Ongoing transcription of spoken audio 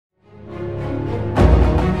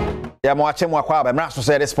Ya mo ache mo akwa ba mra so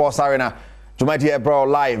say the sports arena. Jumadi bro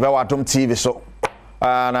live we Adom TV so.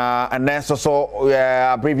 And then so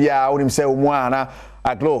abrevia onim say umu ana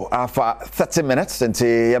aglo for 30 minutes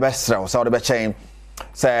until ya bestra so the be chain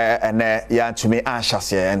say and ya to me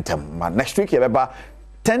anxious entem. Next week ya be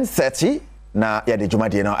 10:30 na ya de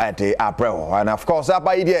Jumadi no at the April. And of course that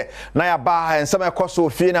by there na ya ba and some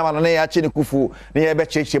ekoso fie na na ya chi ne kufu na ya be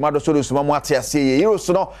cheche mado so do suma mo ate ase ye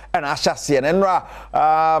so no and ahyase and nra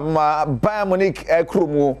Bayern Munich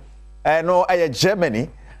krumu no Germany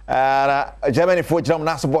Germany for jam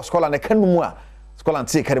na so boss Scotland kanmu a Scotland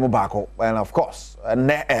take kare mu baako and of course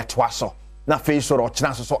na etwaso na face so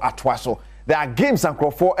ochina so atwaso. There are games and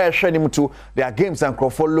Crawford hwehwe to there are games and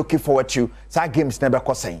Crawford looking forward to say games never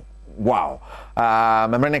kosen. Wow.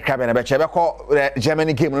 Memrene Krabi na beche beko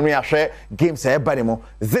Germany game no ya hwe games e ba mo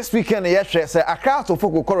this weekend ya hwe say Accra to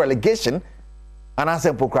football co relegation and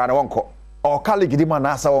ansem pokra na wonko or colleague di man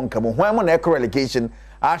asa wonka mo hwan mo na eco relegation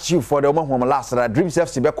archive for the mo last that Dreams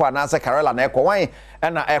FC beko na asa Carolina na eco wan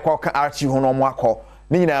and na eco archive ho no mo akọ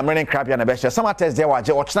ni nyina Memrene Krabi na beche some test there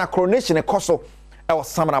waje ochna coronation e koso e was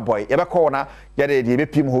Samana Boy ye beko na ye de be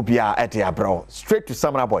pim ho bia e de abro straight to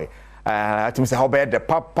Samana Boy. To say how bad the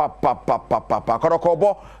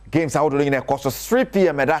Korokobo games are doing in cost 3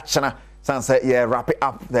 p.m. at China. Sunset, yeah, wrap it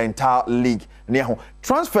up the entire league. Near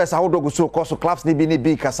transfers are go so cost clubs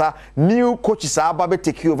ni kasa new coaches are about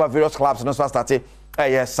take over various clubs and so started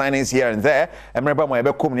signings here and there. And remember my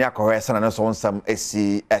become near Korean and so on some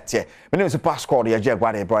SC at ye. My name is Pascal, the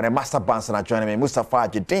Jaguar, brother, Master Banson joining me, Mustafa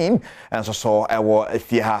Jadin, and so I will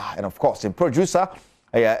Fiha, and of course the producer.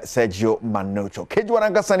 Sergio Manocho.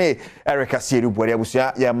 Kejwana Gasani, Erica Siru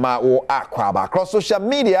Busia, Yama or Aquaba. Across social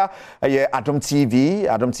media, Adom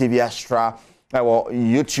TV Astra,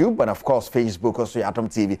 YouTube, and of course Facebook, also Adom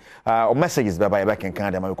TV. Or messages by back in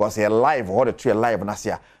Canada because they are live, or the tree live, and I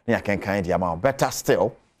see I can kind of better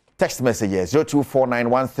still. Text messages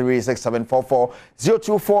 0249136744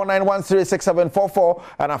 0249136744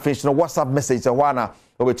 and I finish no WhatsApp message one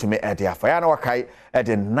over to me at the Afayana Wakai at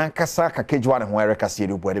the Nankasa Kakejwan and Erica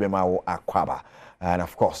Sidu Buedemao Aquaba. And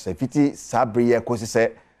of course, if it is Sabri Kosi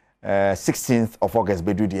said 16th of August,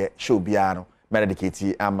 Bedu should be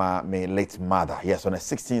Medicati ama my late mother. Yes, on the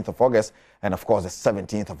 16th of August, and of course the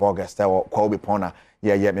 17th of August, I will call Pona.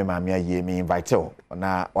 Yeah, me mamia ye me invite you.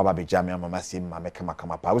 Na wababi jami mama sim mama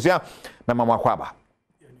kama pa. Usia na mama kwaba.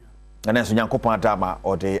 And then so Nyankopon adama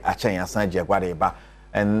or the achen asan Jaguar ba.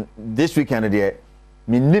 And this weekend there,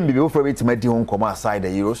 me nimbi be for to make home come aside the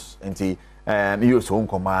Euros nti Euros home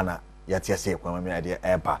come na yati ase kwa me idea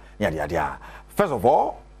eba ya. First of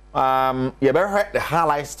all, you ever heard the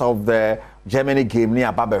highlights of the Germany game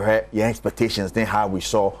near Baber your expectations then how we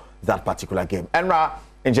saw that particular game. And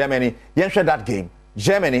in Germany, you entered that game.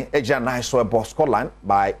 Germany, nice saw a Scotland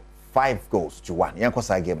by 5-1. You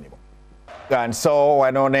game. And so I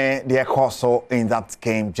know the also in that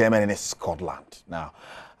game, Germany and Scotland. Now,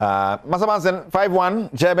 Masamansen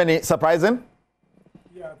 5-1, Germany surprising?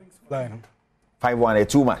 Yeah, I think Scotland. 5-1,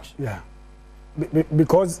 too much. Yeah.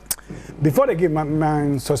 Because before the game,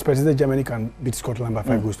 man suspected that Germany can beat Scotland by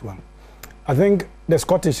 5-1. I think the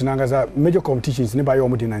Scottish as a major competitions nearby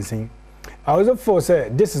almost in I also feel say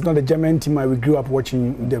this is not the German team we grew up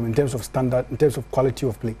watching them in terms of standard, in terms of quality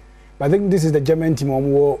of play. But I think this is the German team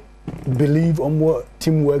on more believe, on more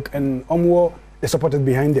teamwork, and on more the supporters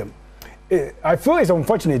behind them. I feel it's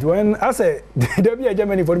unfortunate when I say there be a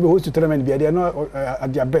Germany for the host to tournament, they are not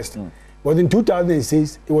at their best. But in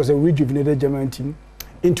 2006, it was a rejuvenated German team.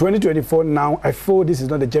 In 2024, now I feel this is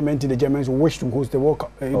not the German team. The Germans wish to host the World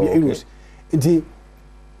Cup, Euros. It's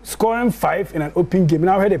scoring 5 in an open game.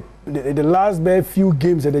 Now I had the last very few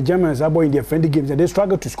games that the Germans have in their friendly games and they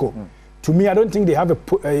struggle to score. To me, I don't think they have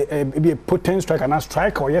maybe a potent striker, not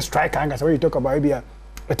striker or yes striker. That's why you talk about maybe a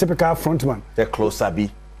typical frontman. The closer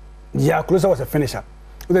be. Yeah, closer was a finisher.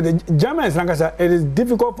 The Germans, like I said, it is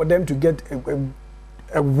difficult for them to get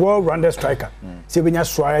a well-rounded striker. See when you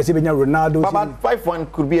Suarez, see when you Ronaldo. But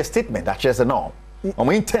 5-1 could be a statement that says no. I'm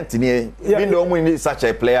intent in here. Even though we need such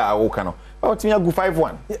a player, I will cannot. Oh, to me, I go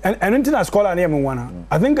 5-1. And anything I score one.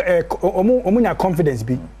 I think omunya confidence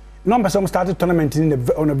be. Number some started tournament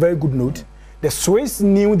on a very good note. The Swiss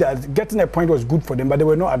knew that getting a point was good for them, but they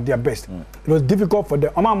were not at their best. It was difficult for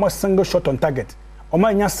them. Oma must single shot on target.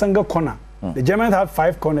 Oma single corner. The Germans had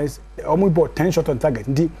 5 corners. They almost bought 10 shots on target.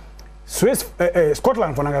 The Swiss,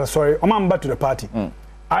 Scotland for Naga, sorry, Oma back to the party.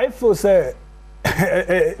 I feel say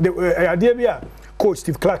the idea coach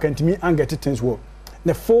Steve Clark and to me and get things well.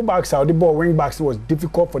 The fullbacks out the ball wing backs was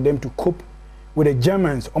difficult for them to cope with the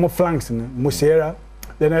Germans on the flanks, Musiera,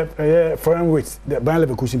 then foreign weights, the Bayern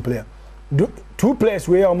Leverkusen player. two players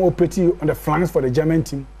were more pretty on the flanks for the German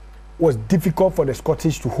team was difficult for the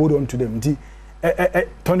Scottish to hold on to them.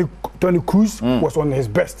 Tony Kroos was on his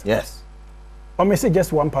best. Yes. I may say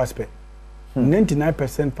just one pass per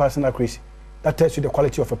 99% passing accuracy. That tells you the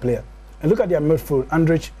quality of a player. And look at their midfield.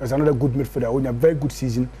 Andrich is another good midfielder with a very good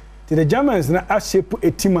season. The Germans now actually put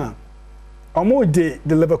a team. Almost the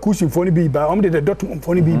Leverkusen for be by, almost the Dortmund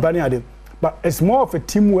for be by. But it's more of a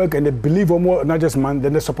teamwork and they believe more not just man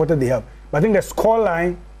than the supporter they have. But I think the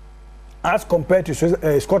scoreline, as compared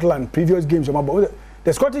to Scotland previous games,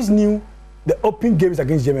 the Scottish knew the open games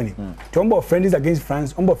against Germany. To friendlies against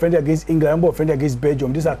France, friendly against England, friendly against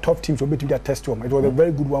Belgium. These are tough teams. So between their test home, it was a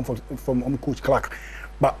very good one from Coach Clark.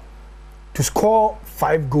 But to score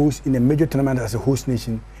 5 goals in a major tournament as a host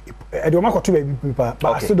nation, I don't want to be people, but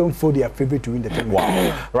I still don't feel they are favorite to win the tournament.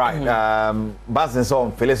 Wow. Right. Basins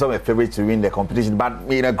on Phillips are favorite to win the competition, but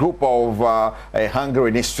in a group of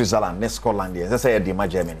Hungary, Switzerland, Scotland, let's say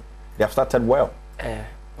Germany, they have started well.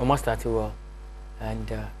 Almost started well,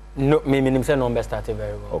 and no, me say number started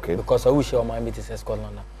very well. Okay. Because I wish your mind to say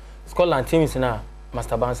Scotland. Scotland teams now,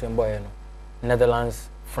 Master Bansen boy, Netherlands,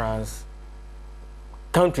 France,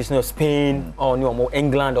 countries, Spain or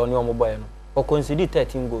England or boy, or consider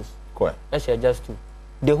 13 goals. Correct. That's just 2.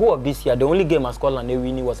 The whole of this year, the only game at Scotland they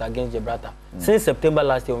winning was against Gibraltar. Since September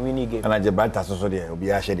last year, winning game. And Gibraltar also there will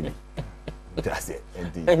be actually. That's it.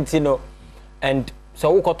 And and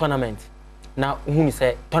so we got tournament. Now who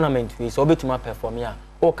say tournament we so be to perform here.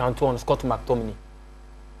 All count on Scott McTominay.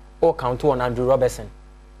 All count on Andrew Robertson.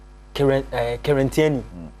 Kerentieni.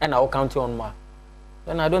 And all count on Ma.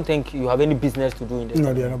 Then I don't think you have any business to do in this.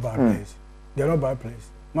 No, they are not bad players. They are not bad players.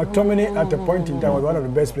 McTominay at a point in time was one of the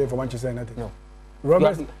best players for Manchester United. No.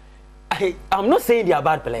 Robertson. I'm not saying they are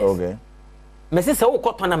bad players. Okay. Messi say we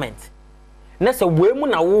got tournament. Na say we mu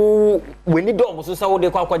na we need them so say we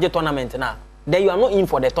dey kwa tournament na. Then you are not in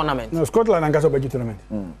for the tournament. No, Scotland and Gaso tournament.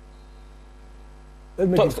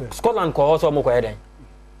 Scotland ko also mo ko eden.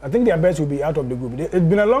 I think their best will be out of the group. It's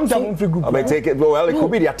been a long time on free group. I take it. Well, it could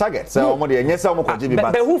be their target. So,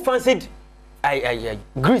 but who fancied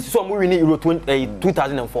Greece? So, we win Euro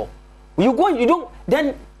 2004. You go, you don't.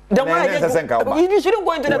 Then why you shouldn't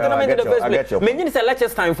go into the tournament in the first place. Many is a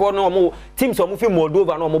latest time for no more teams or moving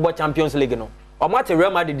Moldova no more Champions League no. Or match Real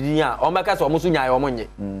Madrid dinya. Or make us almost unya omonye.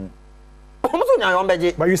 Almost unya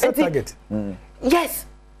ombeje. But you said target. Yes.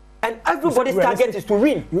 And everybody's target is to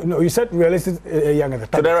win. You said realistic young at the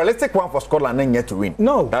time. So the realistic one for Scotland ain't yet to win.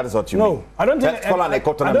 No. That is what you mean. No. I don't think Scotland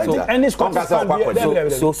any Scottish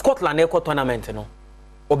fan so Scotland tournament, you know.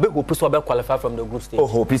 Obe qualify from the group stage.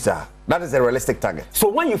 Oh, Pisa. That is a realistic target. So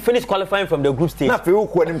when you finish qualifying from the group stage, now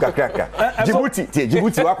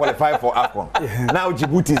Djibouti will qualify for AFCON. Now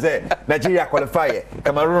Djibouti is there. Nigeria qualify.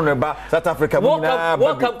 Cameroon, South Africa.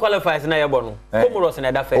 World Cup qualifies na yebono. Comoros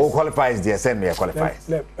in that phase. Oh, qualifies the SN qualifies.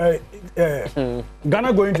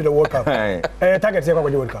 Ghana going to the World Cup. Target say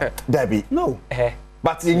World Cup. Debbie. No.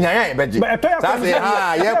 But in Yaya,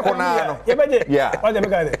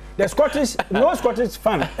 the Scottish, no Scottish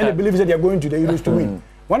fan, and they believe that they are going to the Euros to win.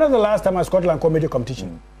 One of the last time Scotland committed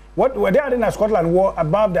competition. What were they in Scotland war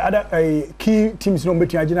above the other key teams no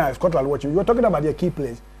meeting Argentina Scotland watching. You were talking about their key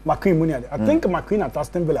players, McQueen Munier. I think McQueen at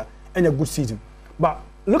Aston Villa and a good season. But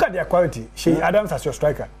look at their quality. Shea Adams as your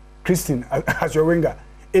striker, Christine as your winger,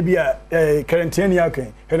 Ebia Kerentieni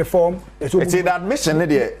her form. It's the admission,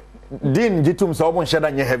 Lydia. Dean Jitum so one shed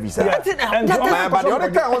on your heavy side. But the other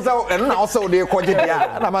guy was out and also the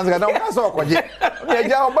Quadia. And I'm going to saw Quadia.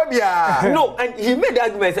 No, and he made the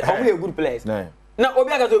argument that only a good player. Now,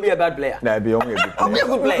 Obiaga will be a bad player. No, be only a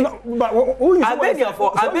good player. But who is Albania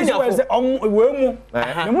for Wemu?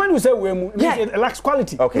 The one who said Wemu, it lacks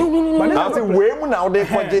quality. Okay. No. But I'll say Wemu now, they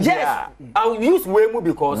Quadia. Yes, I'll use Wemu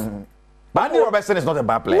because. But Andy Robertson is not a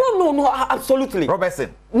bad player. No, absolutely.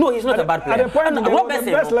 Robertson. No, he's not a bad player. At the point, Robertson,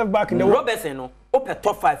 the best left back in the world. Robertson, up at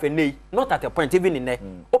top 5 and not at a point, even in there.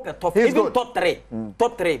 Up at top, even top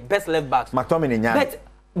 3, best left backs. McTominay. But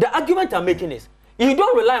the argument I'm making is, you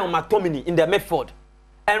don't rely on McTominay in the midfield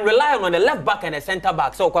and rely on the left back and the centre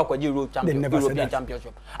back. So, European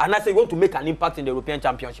Championship. And I say you want to make an impact in the European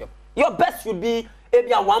Championship. Your best should be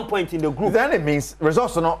maybe at 1 point in the group. Then it means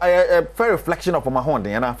results are not a fair reflection of my home.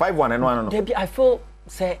 And 5-1 and 1. Maybe I feel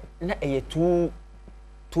say too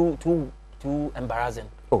embarrassing.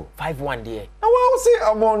 Oh, 5-1 there. I will say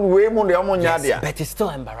I'm on way more than I'm on Yadia. But it's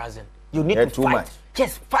still embarrassing. You need to fight. Much.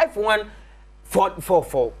 Yes, 5-1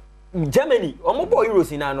 for Germany.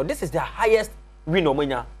 Euros in this is the highest win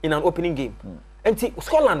in an opening game. And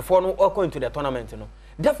Scotland for no going to the tournament,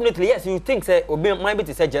 Definitely, yes, you think say maybe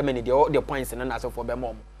to say Germany the points and answer for them.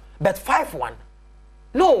 But 5-1,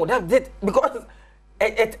 No, that's it. Because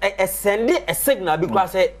it send a signal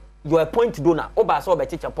because you are a point donor. Oba so be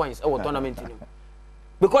teacher points our tournament.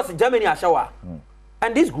 Because Germany are shower.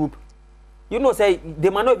 And this group, you know, say they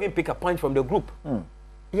might not even pick a point from the group.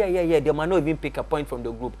 Yeah. They might not even pick a point from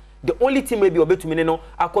the group. The only team maybe obey to me no,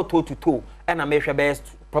 I call toe to toe, and America best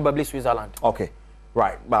probably Switzerland. Okay,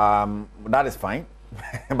 right. That is fine.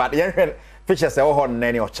 But the Fisher say oh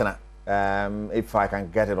any option. If I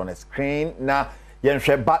can get it on the screen now.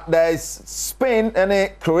 But there is Spain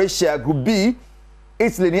and Croatia Group B,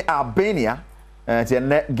 Italy and Albania.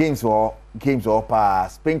 Games or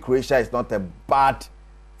Spain Croatia is not a bad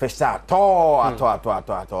fixture at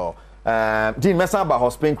all. Dean Messa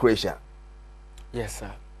about Spain Croatia. Yes,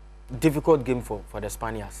 sir. Difficult game for the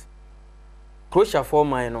Spaniards. Croatia for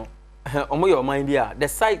mine, no. Your mind here. The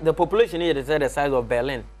size, the population here is the size of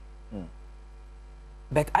Berlin.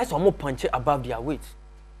 But I saw more punch above their weight.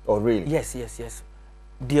 Oh really? Yes.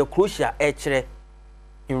 The Croatia actually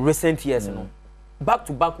in recent years, you know,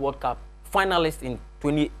 back-to-back World Cup finalist in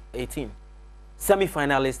 2018,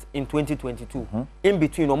 semi-finalist in 2022. In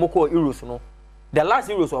between Omoko Euros, you know, the last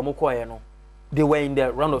Euros Omoko, you know, they were in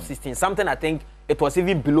the round of 16. Something I think it was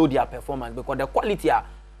even below their performance because the quality are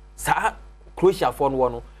Croatia for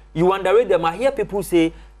one. You underrate them. I hear people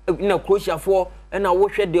say, you know, Croatia for and I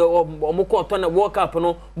watch the Omoko turn the World Cup, you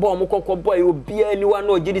know, but Omoko boy will be anyone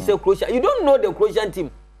know GD Croatia. You don't know the Croatian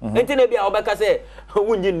team. And then maybe Obaka say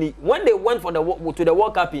when they went for to the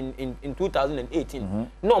World Cup in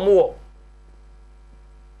 2018, no more.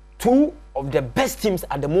 Two of the best teams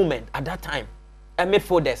at the moment at that time,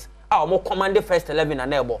 midfielders, are more commanded first 11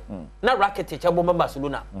 and elbow. Not Rakitic, Aboma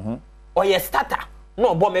Barcelona, or your starter,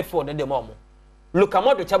 no bomb midfield the moment. Look, I'm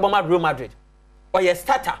the Chaboma Real Madrid, or your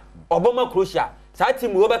starter, Obama Croatia. So I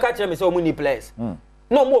team Obaka Chem is so many players. No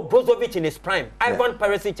more Brozovic in his prime, Ivan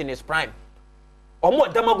Perisic in his prime. Or more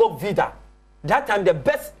Damagog Vida. That time the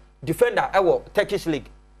best defender ever Turkish league.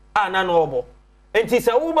 Nanobo. And it's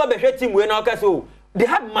a Uber Behe team when so they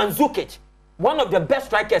had Mandzukic, one of the best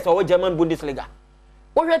strikers of German Bundesliga.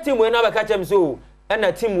 What your team when I catch him so and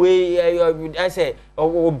a team where I say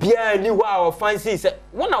or beer new or fancy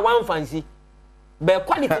one fancy. But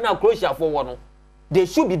quality now Croatia for one. They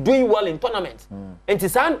should be doing well in tournaments. And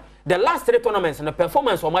it's the last 3 tournaments and the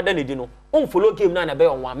performance of Madden Dino, follow game na be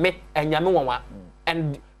on one me and Yamu one.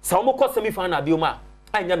 And some more semi-final Bioma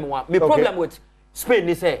and Yamu. My problem with Spain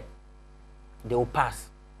is say they will pass,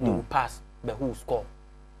 but who will score?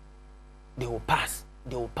 They will pass,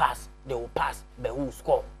 but who will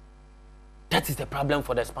score? That is the problem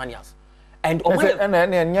for the Spaniards. And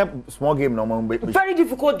small game no very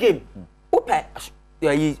difficult game.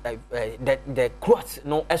 The Croats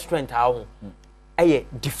no strength how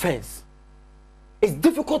defense. It's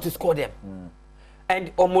difficult to score them.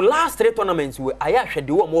 And on my last 3 tournaments, I actually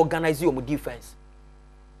do organize your defense.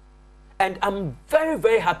 And I'm very,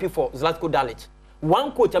 very happy for Zlatko Dalic.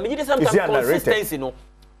 One coach, I mean, there's some consistency, you know.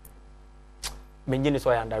 Is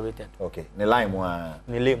why underrated. Okay. Nilai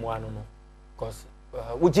mo no. Because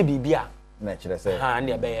Uji Bibia. Naturally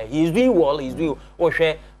say. He's doing well,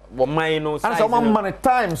 share minor size. And some money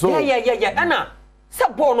time, so. Yeah. Anna,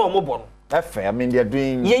 some born or more. I mean, they're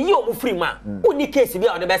doing. Yeah, you free man. Only case we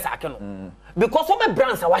are the best I can. Because of my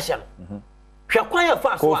brands are washing. She acquire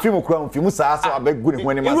fast. Film crown, film sass, I beg good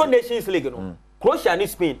when you Nations League. Croatia and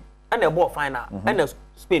Spain, and a ball final, and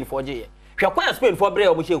Spain for J. She acquire Spain for Bray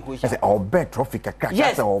or Michel Croatia. I'll bet trophy crack.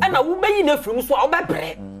 Yes, and I will be in a film, so I'll bet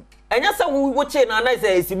bread. And yes, I will watch it, and I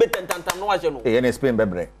say, it's a bit and tantam. Any Spain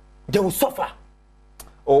bebre. They will suffer.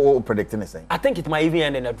 Oh, predicting the same. I think it might even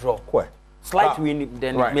end in a draw. What? Slight win,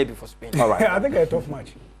 then maybe for Spain. All right. I think a tough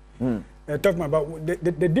match. A tough match, but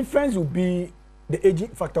the difference will be the aging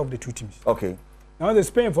factor of the 2 teams. Okay. Now the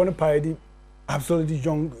Spain for the party, absolutely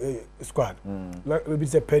young squad. Like we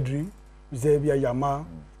say Pedri, we say Yamal,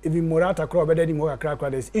 even Morata, better than Morata.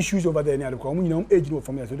 There's issues over there. You know, age no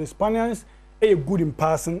for me. So the Spaniards are good in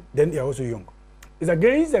passing, then they're also young. It's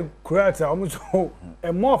against the Croats, almost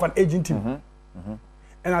more of an aging team.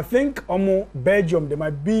 And I think Belgium, there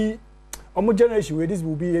might be generation where this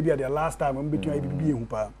will be maybe at their last time between ABB and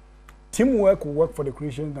Hooper. Teamwork will work for the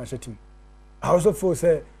Croatian national team. I also feel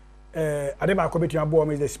say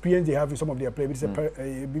Adom is the experience they have in some of their players.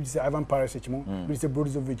 It's Ivan Perisic, it's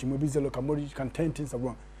Brozovic, it's Luka Modric, can 10 things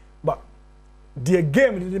around. But their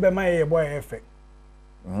game is my boy effect.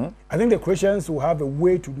 I think the Croatians will have a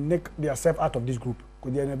way to make themselves out of this group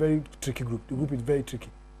because they're in a very tricky group. The group is very tricky.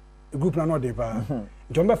 The group are not there.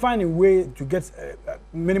 Don't find a way to get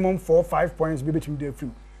minimum 4 or 5 points between the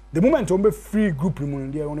few. The moment you free group,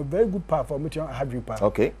 they are on a very good path for making a hard path.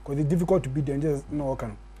 Okay. Because it's difficult to beat them, just no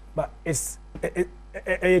can. But it's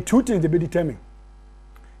two things they be determined.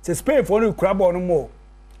 So Spain for no crab or no more.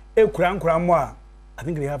 More. I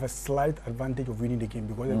think they have a slight advantage of winning the game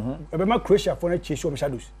because Croatia for a chase of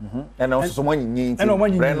shadows. And also someone needs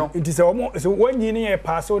it is almost 1 year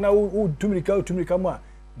pass so now to me come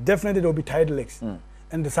definitely there will be tired legs.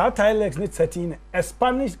 And the South tired legs need setting a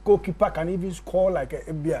Spanish goalkeeper can even score like a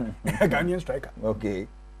Ghanaian striker. Okay.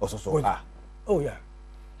 Also oh yeah.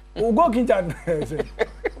 We'll go Kintan.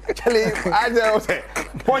 Actually, I say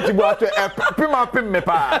point you to pim me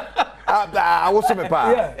pa. I was me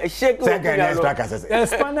pa. Yeah. Ghanaian striker.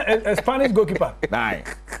 A Spanish goalkeeper. Nine.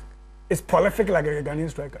 It's prolific like a Ghanaian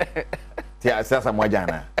striker. Yeah, that's a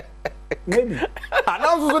Mojana. Maybe. And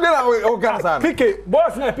also PK,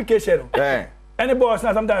 boss na PK share. Yeah. Any boss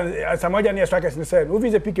na sometimes some Mojana strikers in say, who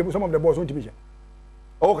is a PK some of the boss won't be.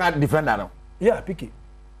 Oh, can defender no. Yeah, PK.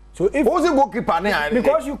 So if who's the goalkeeper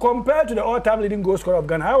because you compare to the all-time leading goal scorer of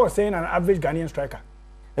Ghana, I was saying an average Ghanaian striker.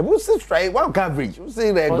 Who's the strike? One average. Who's the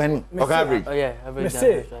Ghanaian? Average. Oh yeah, average.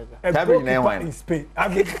 Striker. Average in Spain.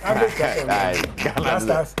 Average striker. Last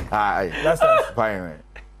us. Fine.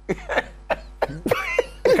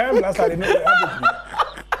 Can't blast out the average.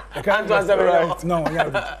 I can't answer right. No,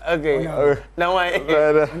 okay. Now I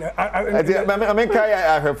mean,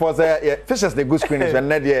 I have for say Fisher's the good screen is when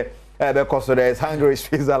because there is Hungary,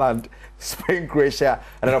 Switzerland, Spain, Croatia,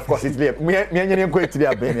 and then of course Italy. Me and going to the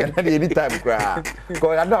Albania. And anytime,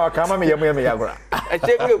 because I know come me yagra. I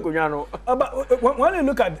check you, Kunyano. But when you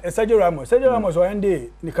look at Sergio Ramos one day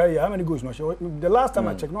in the career, how many goals? No, the last time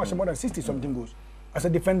I checked, no, more than 60 something goals as a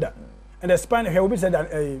defender. And the Spanish, he will be said that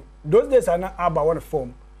those days are not about one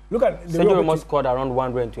form. Look at the Sergio Ramos scored around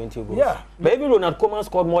 120 goals. Yeah, maybe Ronald Koeman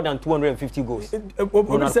scored more than 250 goals.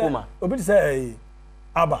 Ronald Koeman. Obi say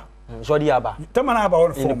Abba. Jordi Abba. Tamana Abba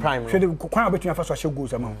on in the prime. So the quite between first show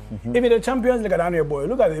goals amount. Even the Champions League down here boy,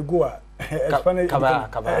 look at the goal. Spanish.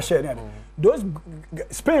 Those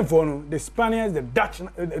Spain for the Spaniards, the Dutch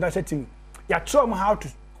team. You show them how to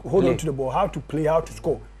hold on to the ball, how to play, how to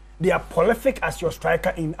score. They are prolific as your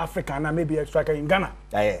striker in Africa and maybe a striker in Ghana.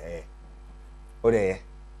 Oh there.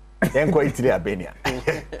 Then go Italy, Albania.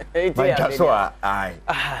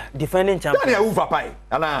 Defending champions.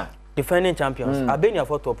 Defending champions. Albania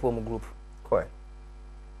for top home group. Correct.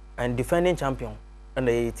 And defending champion and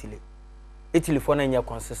the Italy. Italy for 9 years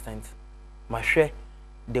consistent. My share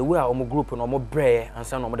the way our group no more brave and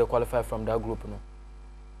some of them qualify from that group no.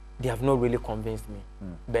 They have not really convinced me.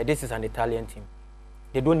 But this is an Italian team.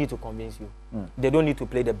 They don't need to convince you. They don't need to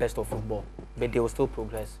play the best of football, but they will still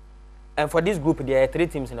progress. And for this group, there are 3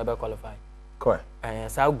 teams in the qualify. Correct. And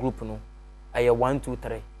so our group no, I 1, 2,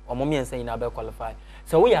 3. Or mommy and saying I qualify.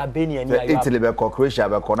 So we are Albania near. Italy be Croatia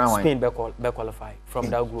be Spain be qualify from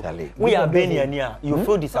that group. We are Albania near. You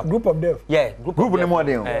feel disappointed. Group of death. Yeah, group no more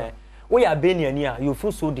than. We are Albania near. You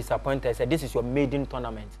feel so disappointed. Say this is your maiden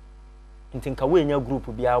tournament. In think we in your group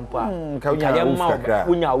be ampa.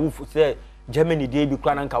 Unya woof say Germany dey be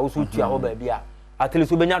kwana nka also tua ho ba bia. At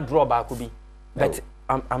least we benya draw back be. But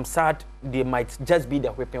I'm sad they might just be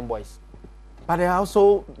the whipping boys. But there are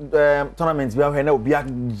also tournaments where we be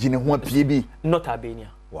PB. Not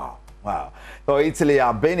Albania. Wow. So Italy,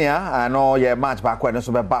 Albania, I know your match back when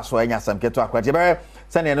so be back so enya some get to akwa. You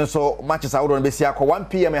send so matches out on be 1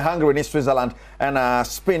 p.m. in Hungary and Switzerland and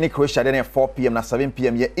Spain and Croatia then at 4 p.m. na 7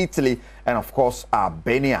 p.m. here Italy and of course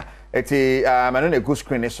Albania. It's I know a good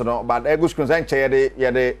screen so no but a good screen ain't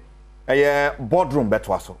the boardroom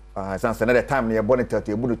beto so since another time near bonnet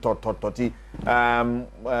 30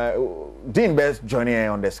 Dean Best joining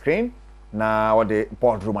on the screen now what the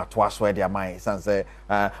boardroom at twice where their mind since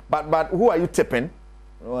but who are you tipping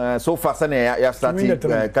so far you starting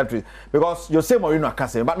countries because Jose Mourinho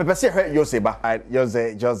can't say but me person Jose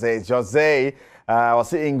was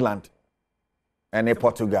say England and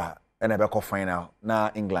Portugal and a final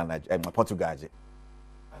now England and Portugal. I think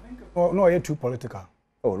no I too political.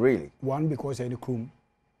 Oh, really? 1, because they're in the crew,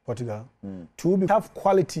 Portugal. 2, because they have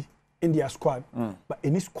quality in their squad, but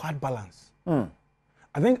in this squad balance. I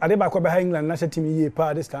think Adebakwa behind England national team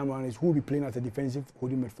this time around is who will be playing as a defensive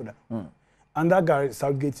holding midfielder. And that guy,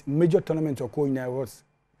 Southgate's major tournament occurring there was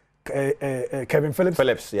Kevin Phillips.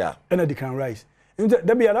 Phillips, yeah. And Declan Rice.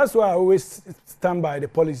 That's why I always stand by the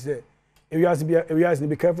policy. If you have to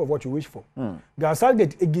be careful of what you wish for.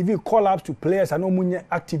 Southgate give you call-ups to players. I know Munye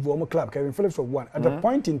active for my club. Kevin Phillips was 1. At the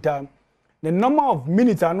point in time, the number of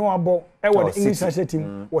minutes I know about the English national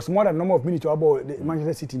team was more than the number of minutes about the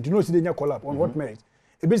Manchester City. Do you know they call-up on what merit?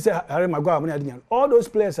 If it's Harry Maguire, all those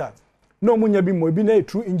players are no Munye be more be a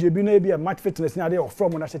true injury, be a match fitness now they are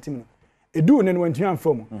from national team. They do and then when you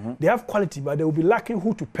from they have quality, but they will be lacking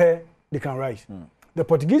who to pair. They can rise. the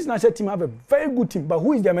Portuguese national team have a very good team, but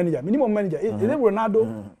who is their manager? Minimum manager. Is it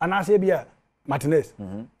Ronaldo and Asebia Martinez?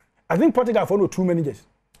 I think Portugal follow 2 managers.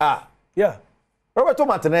 Yeah. Roberto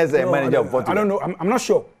Martinez is manager of Portugal. I don't know. I'm not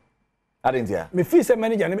sure. I didn't hear. Me feel say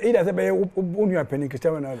manager. Either say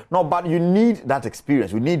Cristiano Ronaldo. No, but you need that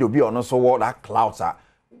experience. We need to be on also what that clouds are.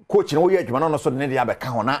 Coach, no, you know, so need to have a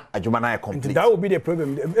count. A complete. That would be the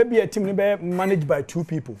problem. Maybe a team managed by 2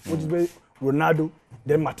 people, which is Ronaldo,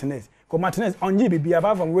 then Martinez. Because Martinez on GBB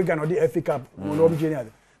apart from Wigan or the FA Cup,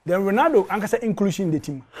 then Ronaldo and say inclusion in the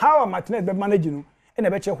team. How Martinez be managing and I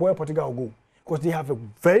bet you where Portugal will go. Because they have a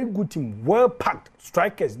very good team, well packed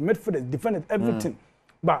strikers, midfielders, defenders, everything.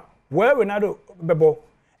 But where Ronaldo bebo,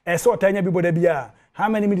 so tiny people they be how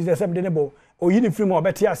many minutes they have the ball or uniform or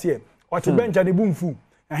better here or to bench and the boom fu.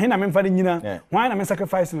 And here I'm fighting why I'm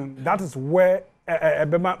sacrificing. That is where a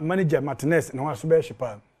manager Martinez and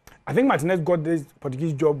I think Martinez got this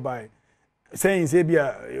Portuguese job by saying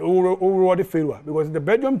Sabia overall the failure because the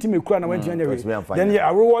Belgium team went to January. Then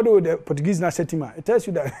I rewarded the Portuguese national team. It tells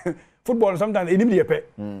you that football sometimes it need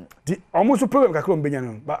the almost a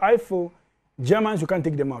problem but I feel Germans you can't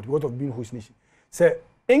take them out because of being host nation. So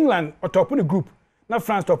England or top in the group, not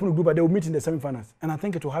France top in the group, but they will meet in the semi-finals. And I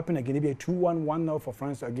think it will happen again. Maybe a 2-1, 1-0 for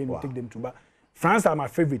France again. We'll take them to. But France are my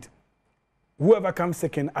favorite. Whoever comes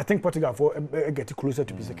second, I think Portugal for get closer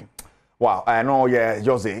to be second. Wow, I know,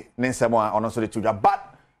 Jose, Ninsemo on also the 2.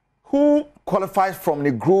 But who qualifies from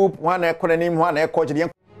the group? One name, one coach,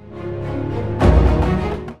 the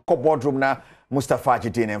boardroom now, Mustafa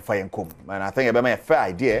Jidin and Fayenkum. And I think it be a fair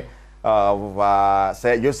idea of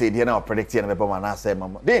say Jose Diana or predicting and Bepomana say,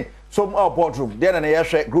 then some boardroom, then and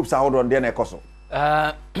a groups are hold on then a coso.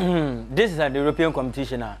 This is an European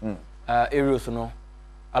competition, Euros, no.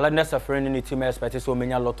 Aladness of friend in the team expected so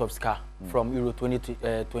many a lot of scar from Euro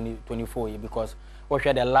 2024 because we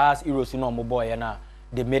had the last Euros in our boy and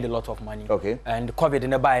they made a lot of money. Okay. And COVID in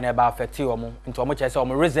the buy and about affected into much as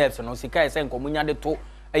some reserves and Sika is saying Comunia de to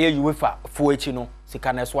a UEFA for Chino,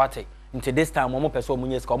 Sikana Swate. Into this time, Momo Peso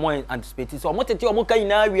Munis come on anticipated. So, what is your Moka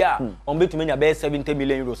in area on bet to many about 70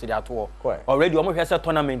 million euros in that tour. Already, almost has a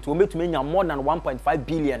tournament to make to many more than 1.5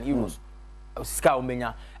 billion euros. Scout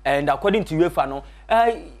Mania. And according to UEFA, no,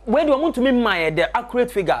 where do I want to mean the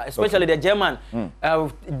accurate figure, especially the German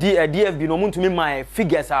DFB, no want to mean my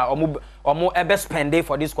figures are or more best spending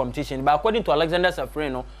for this competition. But according to Alexander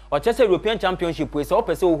Safreno, or just a European Championship, where so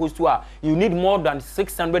person host to you need more than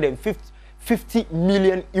 650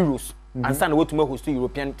 million euros. And stand away to make host to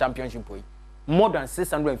European Championship. More than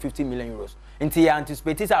 650 million euros. Until you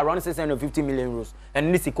anticipate around 650 million euros.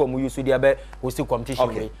 And this is come we use to the hosting competition.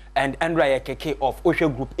 Okay. And Andrea KK of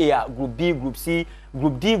Ocean Group A, Group B, Group C,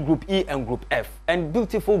 Group D, Group E, and Group F. And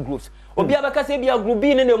beautiful groups. Obiaba say be a Group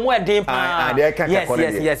B in the more day.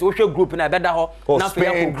 Yes. Ocean Group in a better hall.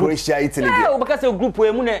 Spain, Croatia, Italy. Yeah, because a group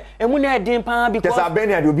where Mune day because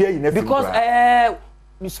Albania will be in because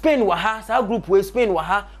Spain waha, sa group where Spain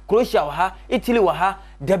waha, Croatia waha, Italy waha,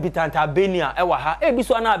 debutant Albania waha.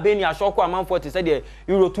 Biso na Albania shoko amount for said the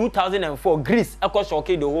Euro 2004 Greece akọ shock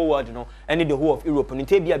the whole world no and the whole of Europe.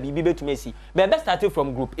 Nte bia bibi to Messi. But best started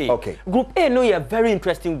from Group A. Okay. Group A no a very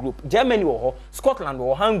interesting group. Germany wo, Scotland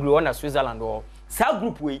wo, Hungary and Switzerland wo. Sa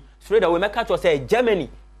group we straight away make catch say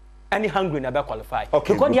Germany any Hungary na be qualify.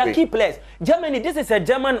 Okay, because they are key players. Germany, this is a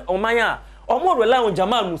German Omaya. Or more rely on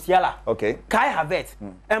Jamal Musiala, okay, Kai Havertz,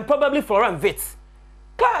 and probably Florent Wirtz.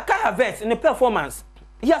 Kai Havertz in the performance,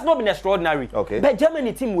 he has not been extraordinary. Okay, but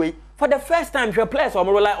Germany team way for the first time, your players are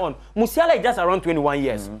more rely on Musiala is just around 21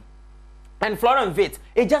 years, and Florent Wirtz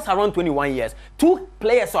is just around 21 years. 2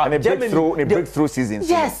 players are and Germany breakthrough seasons.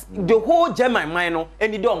 Yes, the whole German minor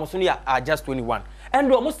and the almost are just 21, and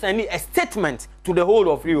they almost sending a statement to the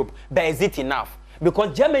whole of Europe. But is it enough?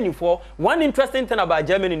 Because Germany, for one interesting thing about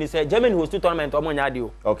Germany is that Germany hosts 2 tournaments on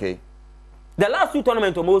Monyadio. Okay. The last 2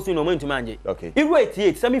 tournaments are mostly no to manage. Okay. Euro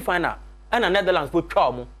 88 semi-final and the Netherlands put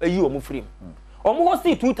Charmo a year more free. Almost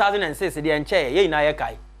 2006 the Enche ye na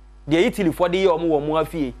yekai. The Italy for the year more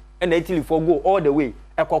fee and the Italy for go all the way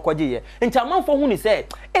a cocoje. And Chaman for whom he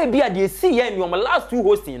said, bia the see ye your last 2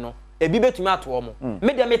 hosting no a bibe to mat woman.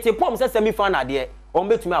 Made them make a pom semi-final there.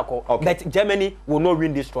 Okay. But Germany will not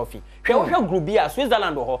win this trophy. Group B,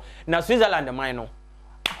 Switzerland or now Switzerland the minor.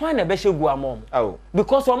 Why na beshe go among? Oh,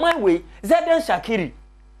 because on my way, Zeden Shakiri,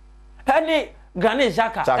 any Granit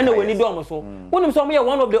Xhaka, and when you do almost so. One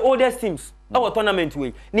of the oldest teams our tournament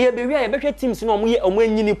way. Near be better teams no more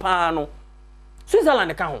when you pano.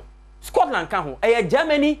 Switzerland account. Scotland can ho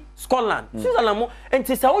Germany Scotland Switzerland mo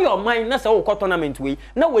enti say your mind na say wo tournament we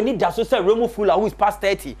na we need that so say Remo Fuller who is past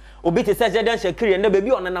 30 obi te say Jordan Shaqiri na baby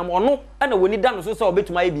onanam ono na we need that so say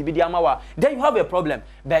obetuma ye bibi di amawa then you have a problem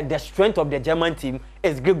but the strength of the German team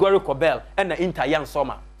is Gregory Kobel and the Inter Jan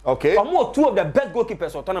Sommer okay omo two of the best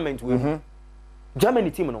goalkeepers of tournament we Germany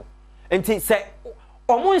team no enti say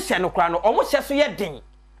omo nhye no kra no omo hye so ye den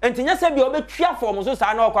enti nya say bi obetwa form so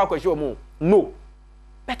say na okwa kwahye omo no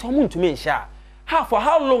but omo ntumi nhya for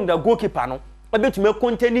how long the goalkeeper no obetumi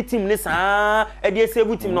continue team ni sa e dey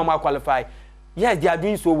save team no ma qualify yes they are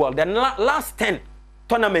doing so well the last 10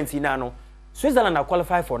 tournaments in no Switzerland are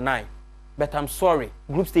qualified for 9 but I'm sorry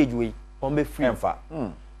group stage we on be free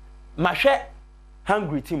ma hwe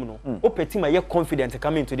Hungary team no ope team are confident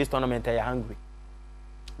coming to this tournament are Hungary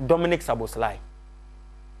Dominic Szoboszlai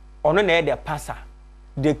ono na the passer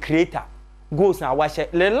the creator goals na washe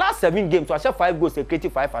the last 7 games so washe 5 goals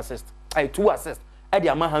creative 5 assists 2 assists at the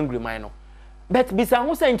ama Hungry minor but bisa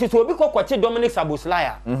hu say nti so obi kokwache Dominic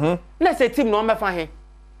Szoboszlai na say team no mefa he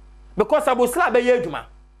because Szoboszlai be ye adwuma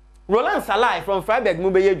Roland Salai from Freiburg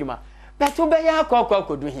mu be ye adwuma but o be ya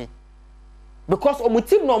kodu he because omu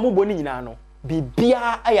team no omu boni nyina no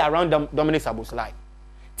bibia ay around Dominic Szoboszlai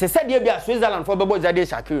te said dey bia Switzerland for bebo Jordan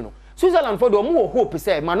Shaqiri no Switzerland for the omu hope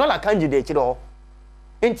say Manola Kanji dey chiro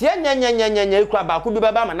nti nya ikura ba ku bi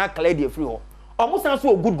baba ma na clear dey free ho omu san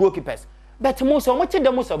so good goalkeepers but most omu che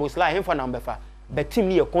dem Szoboszlai him for number 5 but team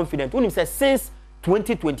ni confident unim say since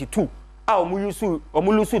 2022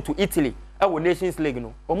 omu lose to Italy our Nations League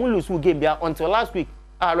no omu lose game bia until last week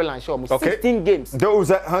Ireland show 16 games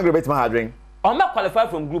those Hungry bet my drink omu qualify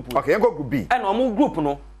from group okay go group B and omu group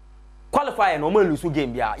no qualify and omu lose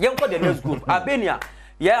game bia yenko the next group Albania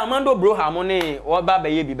yeah Amando Broha money or baba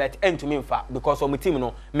ye bi bet end to me fa because omu team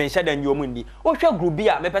no mention den yomu ndi o hwe group B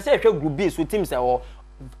a me pese hwe group B so team say o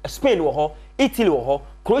Spain wo ho Italy wo ho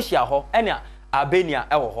Croatia ho and Albania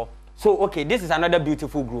wo ho so okay this is another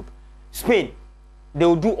beautiful group Spain they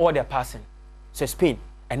will do all their passing so Spain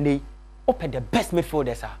and they open the best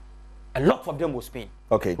midfielders are a lot of them will Spain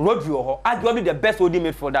okay Rodri wo ho arguably the best holding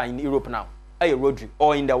midfielder in Europe now Rodri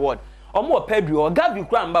or in the world omo Pedro or Gavi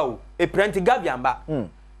Kramba o e prenti Gavi amba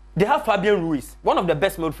they have Fabian Ruiz one of the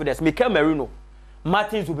best midfielders Mikel Merino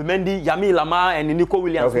Martin Zubimendi Yami Lamar and Nico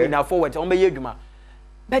Williams in our forward omo ye adwuma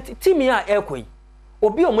but team here ekoi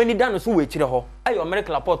obi o mani dan so we kire ho ayo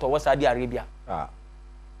American Laporte or Saudi Arabia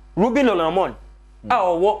Ruben Olamon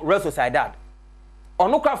or Real Sociedad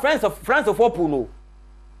onukra France of Liverpool no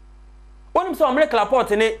onim so American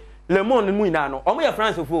Laporte ne Le Monde mu ina no omo ye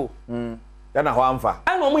France of o ya na ho amfa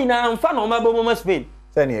ana omo ina amfa na omo abomo Spain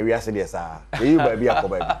say na wi ase de sa eyu ba bi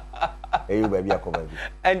akoba bi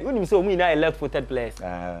and onim so omo ina left footed players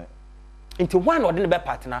into one or the better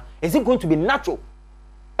partner is it going to be natural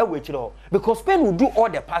because Spain will do all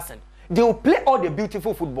the passing they will play all the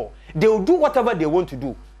beautiful football they will do whatever they want to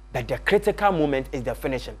do but the critical moment is the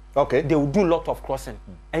finishing okay they will do a lot of crossing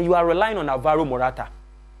and you are relying on Alvaro Morata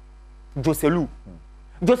Joselu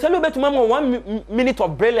bet mama 1 minute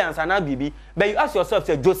of brilliance and Bibi but you ask yourself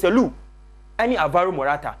say Joselu any Alvaro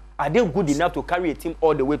Morata are they good enough to carry a team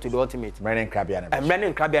all the way to the ultimate Brennan Krabia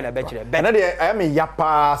na betchere but I am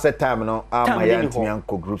yapa set time no my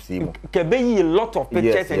anko group C kebe yi a lot of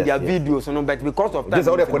pictures and their videos no but because of that this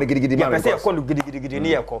all the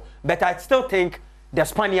gidi but I still think the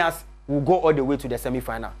Spaniards will go all the way to the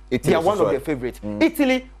semi-final. They are one of the favorites.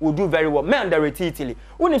 Italy will do very well. Me underrate Italy.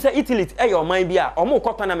 When you say Italy, your mind be a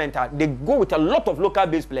tournament, they go with a lot of local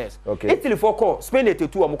based players. Okay. Italy for call, Spain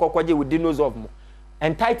 82 omukokwaje with dinos of mo.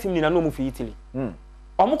 And tight team ni na no move for Italy.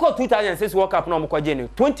 Omuko 2006 World Cup no omukwaje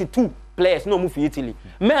 22 players no move for Italy.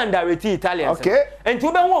 Me underrate Italians. Okay. And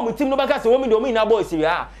to be one team no baka say women do me na boy Serie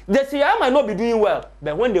A. The Serie A might not be doing well,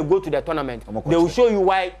 but when they go to the tournament, they will show you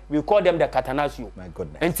why we call them the Catanaccio. My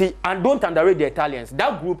goodness. And don't underrate the Italians.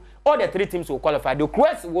 That group, all the 3 teams will qualify. The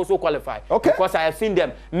Croats will also qualify. Okay. Because I have seen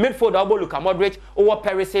them midfield double Luka Modric, over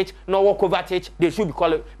Perisic, no over Kovacic. They should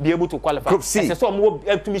be able to qualify. Group C. So more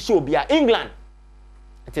to me show be England.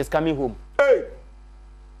 It is coming home. Hey.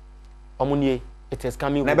 Omunye. It is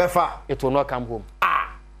coming Never home. far. It will not come home.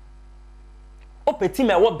 Ope team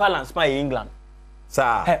what balance by England.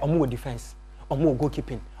 Sir. Hey, omu defense, omu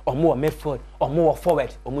goalkeeping, omu midfield, omu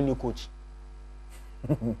forward, omu new coach.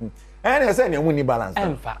 And I say you need balance.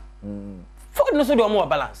 Emfa. Forward no so do omu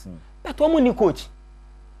balance. But omu new coach.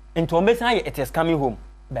 Into omu say it is coming home.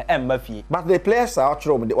 But Mbappé. But the players are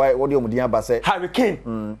actually what do you mean say? Harry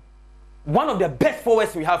Kane. One of the best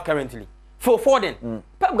forwards we have currently. For Foden.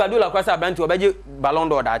 Pep Guardiola kwasa bantu obeje Ballon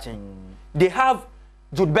d'Or dachi. They have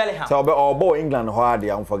Jude Bellingham. So or England hard, I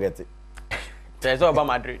don't forget it. There's over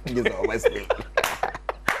Madrid.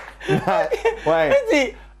 Why?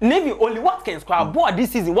 Navy only Watkins crowd board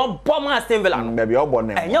this season one bomb Aston Villa. Maybe all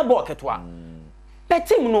born. And your ball ketwa. But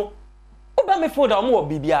team no. Oba me for the omo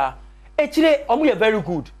bibia. Echire omo very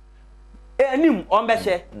good. Enim on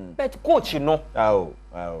be but coach no. Oh.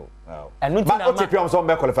 And no but what if some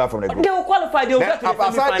qualify from the group? They will qualify, they will get to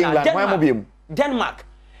the semi-final.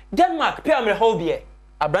 Denmark, Pierre Merholbier,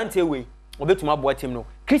 Abrante way, Obetuma boy team no.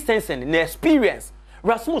 Christensen, the experience.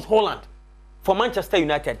 Rasmus Holland for Manchester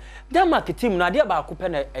United. Denmark team na dia ba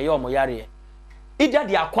kupena eyo moyare. Either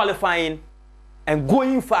they are qualifying and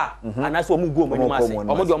going far, and that's what we go when you say.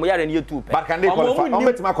 Omo do moyare in YouTube. But can they qualify?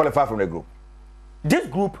 Obetuma qualify from the group. This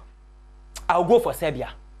group, I'll go for Serbia.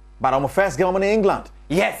 But on the first game in England.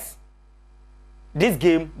 Yes. This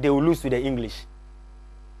game they will lose to the English.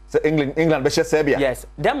 So England versus Serbia. Yes.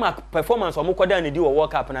 Denmark performance omo kwada na di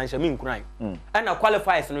World Cup na nhyame nkran. And na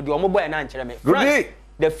qualifiers no di omo boy na nkyere me. France,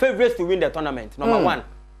 the favorites to win the tournament. Number 1.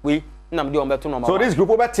 We nam di omo beto number 1. So this group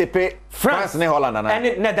over tape France and Holland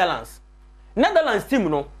and Netherlands. Netherlands team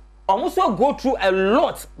no almost go through a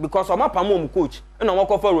lot because omo pamo coach and omo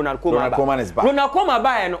call for Ronald Koeman. Ronald Koeman is back. Ronald Koeman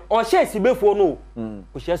buy no o share sibefo no.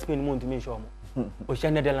 O share Spain mo ntimi show mo. O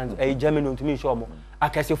share Netherlands Germany ntimi show mo.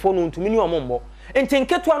 Akasefo no ntimi ni omo mbo. Enti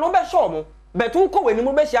nketo no be show mo. But who ko wani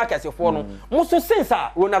mo be share akasefo no. Mo so sense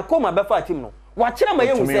Ronald Koeman be fa team no. Wa kire ma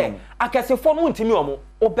yehu say akasefo no ntimi omo.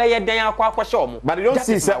 Obeye den akwa show mo. But you don't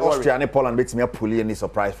see say Austria and Poland betimi pull any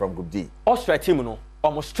surprise from group D. Austria team no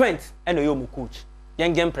omo strength and oyo coach.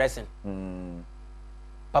 Young game pressing.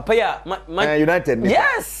 Papaya, United.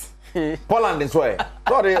 Yes. Poland is why.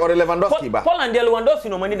 Sorry, or Lewandowski ba. Poland Lewandowski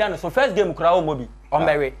no money down. So first game crowd mobi on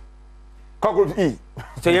my way. Group E.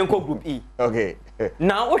 So you go group E. Okay.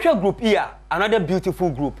 Now what your group E? Another beautiful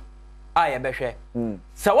group. I be share.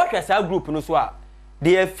 So what your side group no so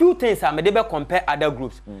there are few things I may be compare other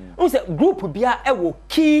groups. Say group be a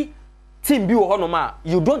key team be ho no ma.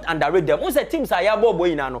 You don't underrate them. Say teams are ya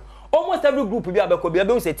boy na no. Almost every group will be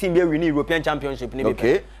able to team be win European Championship.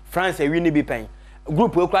 Okay. France a win be paying.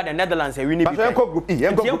 Group will the Netherlands a win be paying. Group E.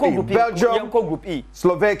 Belgium, Group E.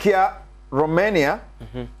 Slovakia, Romania.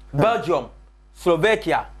 Belgium,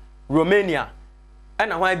 Slovakia, Romania.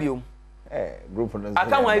 And why be group I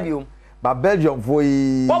can't why be but Belgium for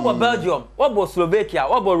what about Belgium? What about Slovakia?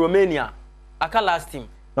 What about Romania? I can't last team.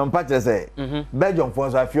 No patch say Belgium for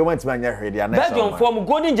so if you want to man ready Belgium from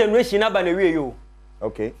golden generation abana you.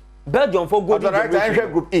 Okay. Belgium for golden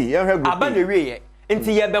generation. Group E, group abana we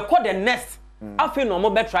until you be call the next after no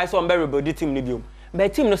more try some bearable the team ni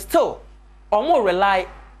but team no still or more rely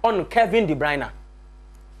on Kevin De Bruyne.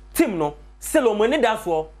 Team no still money that's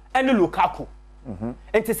for any Lukaku.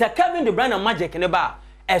 Until say Kevin De Bruyne magic in the bar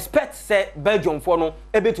expect say Belgium for no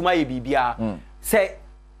ebe to my bibia say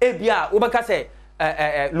ebia obaka say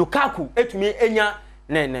Lukaku etumi enya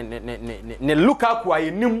ne Lukaku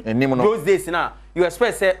ayenim those days now you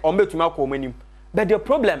expect say ombetumi akọ manim but the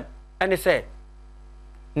problem and they say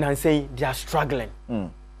Nancy they are struggling.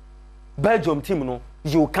 Belgium team no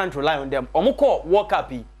you can't rely on them omukọ World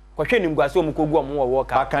Cup kwahwe nimguase omukọ gu omo World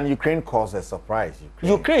Cup. But can Ukraine cause a surprise?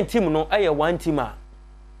 Ukraine team no aye one team a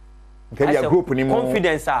group ni mo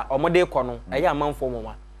confidence omo dey kọ no aye amanfo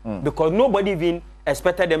mo because nobody even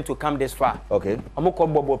expected them to come this far. Okay. Omukọ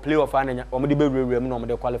bobo playoff ananya omo dey be rewrem no omo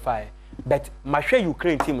dey qualify but mahwe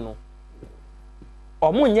Ukraine team no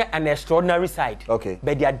omo an extraordinary side. Okay.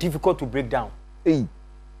 But they are difficult to break down.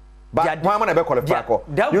 But why am I qualify?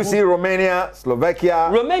 You see Romania, Slovakia.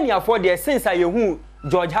 Romania for their sense I who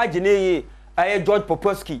George Hagine, George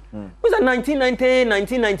Popovsky. Was that 1990,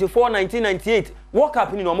 1994, 1998 World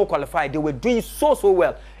Cup in normal qualified. They were doing so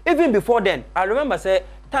well. Even before then, I remember say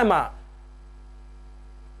time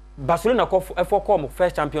Barcelona call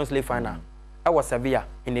first Champions League final. I was Sevilla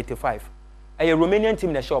in '85. A Romanian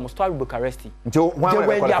team that show almost started Bucharest. They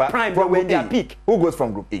were in their prime, they were in their peak. Who goes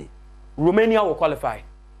from Group E? Romania will qualify.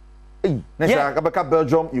 Yeah.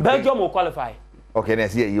 Belgium, Ukraine. Belgium will qualify. Okay,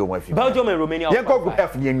 let's see you. Belgium and Romania will qualify. Group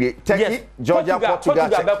F, Turkey, Georgia, Portugal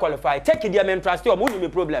will qualify. Turkey, they are trust you. No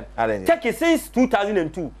problem. Turkey since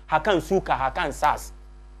 2002, Hakan Suka, Hakan Sas.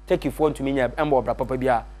 Turkey phone to me, Embo Papa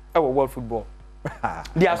Bia, our world football.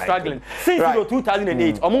 They are struggling. Since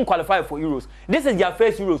 2008, Omun qualified for Euros. This is their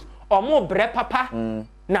first Euros. Omo bre papa.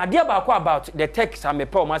 Now, dear about the Turks and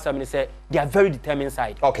Pro Master say they are very determined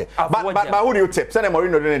side. Okay. But who do you tip? Send them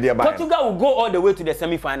Portugal will go all the way to the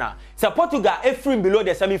semi-final. So Portugal, every below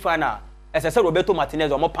the semi-final, as I said, Roberto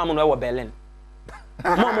Martinez or more Pamela or Berlin.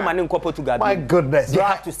 Portugal. My goodness. They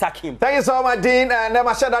have to sack him. Thank you so much, Dean. And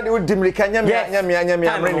I'm sure that you would dimly can you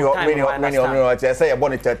say a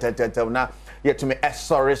bonnet now. yet to me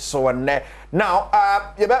sorry so and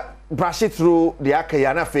now you bet brush it through the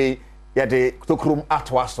akayana fe ya de tokrum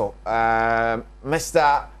atwaso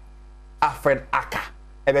Mr. Alfred Aka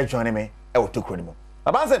ebe joining me e wo tokru mo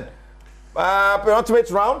abansen penultimate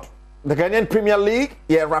round the Ghanaian Premier League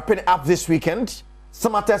wrapping up this weekend.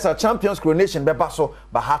 Some attest are champions coronation bebaso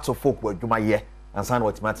but hearts of folk were juma ye and sign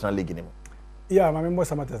what National League in. Yeah, my member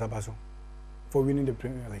some attest abaso for winning the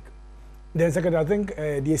Premier League. Then second, I think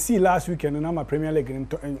the see last weekend and I'm a Premier League in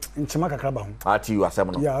Chimaka Krabahun. RTU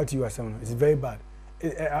Assembly. Yeah, RTU Assembly. It's very bad.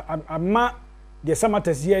 I'm the summer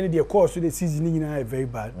test here and the course to the season is very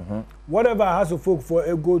bad. Whatever has of folk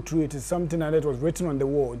for go through it is something that was written on the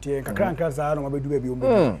wall.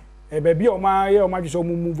 Baby, or my just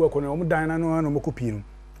move work on Diana no Mokopino.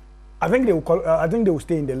 I think they will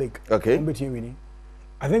stay in the league. Okay.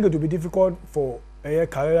 I think it will be difficult for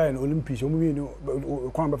Carrera and Olympics. Finding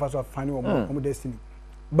destiny.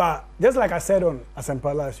 But just like I said on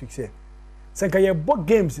Asampa last week, say, you bought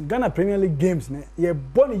games, Ghana Premier League games, you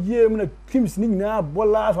bought a year teams now, ball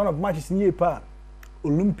last one of matches in year part.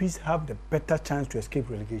 Olympics have the better chance to escape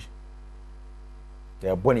relegation. They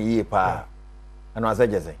are born a year part. And as I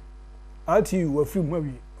just say. RTU were free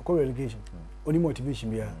maybe relegation. Only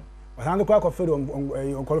motivation here. But I'm quite confident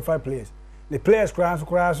on qualified players. The players crash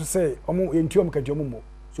say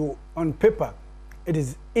so on paper it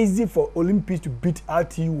is easy for Olympics to beat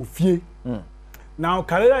RTU with fear. Now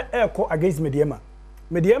Carrera Airco against Mediema.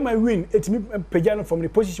 Mediema win it me Pejano from the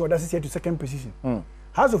position that's here to second position.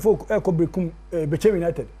 House of Folk Airco Become Bechem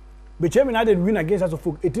United. Bechem United win against House of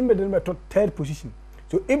Folk, it made them to third position.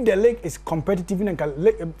 So if the league is competitive and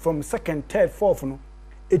can from second, third, fourth, no,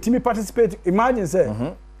 a team participate. Imagine say,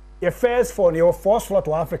 your first four, your first floor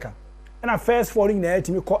to Africa, and a first four in the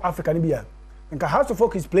team called Africa Nibia. And House of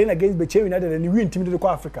Folk is playing against Bechem United and you win team to call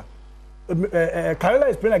Africa. Carrera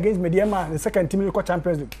is playing against Mediema and the second team to call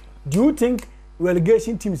Champions League. Do you think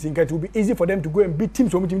relegation teams think it will be easy for them to go and beat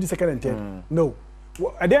teams from the second and third? No.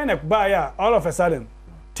 At the end of all of a sudden,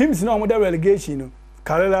 teams now with relegation,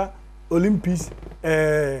 Carrera, Olympics,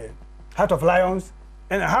 Heart of Lions,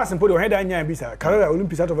 and Hassan put your head on your bisa. Carrera,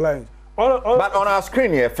 Olympics, Heart of Lions. But on our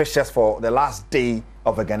screen here, fixtures for the last day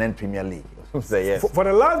of the Ghanaian Premier League. Say yes. For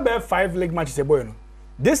the last 5 league matches,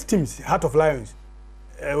 these teams, Heart of Lions,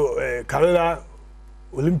 Carrera,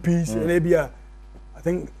 Olympics, and Abia, I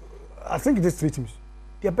think these 3 teams,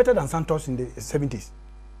 they are better than Santos in the 70s.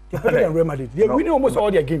 They are better than Real Madrid. They are winning almost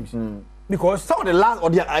all their games. Because some of the last or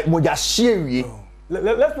they are sharing.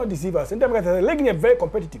 Let's not deceive us. In terms of the league is very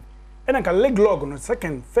competitive. And I can leg log on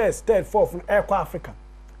second, first, third, fourth from Air Africa.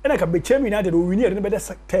 And I can be Bechem United who win a better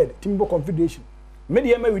third, Timbo Confederation.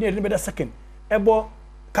 Mediema win a better second. Ebo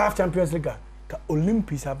CAF Champions League. The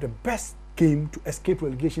Olympics have the best game to escape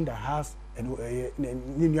relegation that has in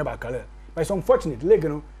nearby career. But it's unfortunate, league,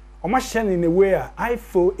 almost in a way I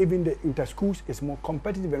feel even the inter-schools is more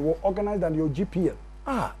competitive and more organized than your GPL.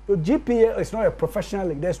 Your GPL is not a professional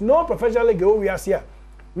league. There's no professional league we are here.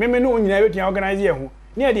 Me no everything organized here.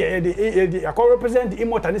 Near the I represent the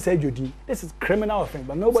immortal Jodi. This is criminal offense,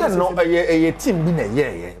 but nobody. No, a team been a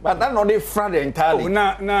year, but that not they fraud entirely.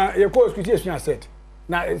 Now your course question said.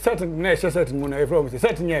 Now certain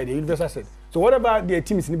certain year the university said. So what about the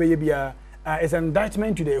teams in the is an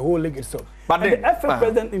indictment to the whole league itself. But the FA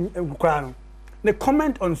president in Ukraine, the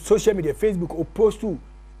comment on social media, Facebook, opposed to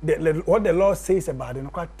what the law says about it,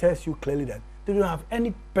 tells you clearly that they don't have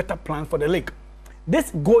any better plan for the league.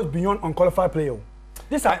 This goes beyond unqualified player.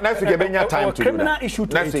 This is a criminal issue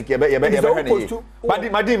to next week. But has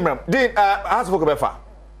spoken about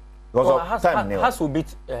has to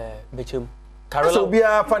beat Bechem. Carrera will be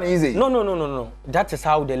fun easy. No. That is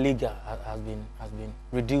how the league has been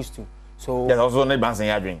reduced to. So there's also no advancing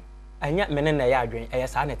your dream. And yet, men and I drink. I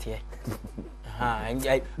sanity.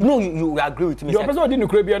 No, you agree with me. Your person didn't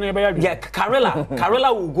crave your neighbor. Yeah,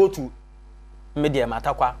 Carrera will go to Media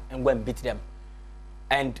Matakwa and go and beat them.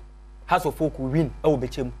 And House of Folk will win. I will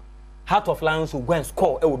beat him. Heart of Lions will go and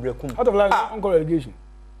score. I will break him. Heart of Lions, uncle relegation.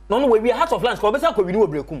 No, we are Heart of Lions. Because we will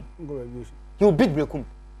break him. He will beat Brekum.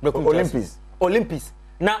 Olympics.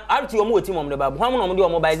 Now, RT Omo team on the Bab. How many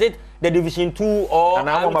of is it the Division 2 or and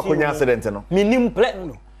I'm a accident? No, minimum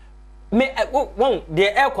play. Me one the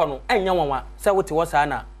aircon and Yawa say what was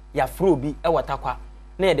Anna ya frobi e watakwa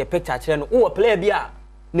na the picture kire no wo player bia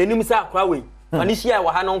nanim say akwa we ani share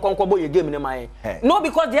wa ha no nkonkobo ye game ne man no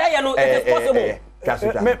because the air no it is possible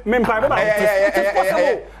me mpa ba it is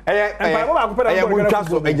possible mpa ba ko pera go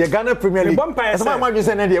e Ghana Premier League some man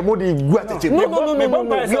say na the mo di gu atete no we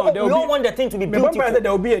don't want the thing to be beautiful.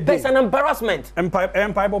 There will be a day. It's an embarrassment.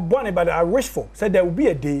 Empire born but I wish for said there will be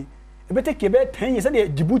a day e be take about 10 years say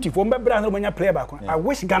Djibouti for me brand no manya player back. I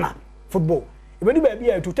wish Ghana football. E be baby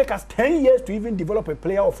it will take us 10 years to even develop a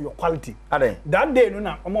player of your quality. That day no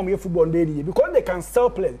na omo football dey because they can sell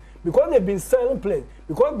players, because they've been selling players,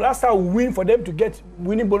 because Blaster will win for them to get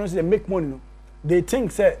winning bonuses and make money. No? They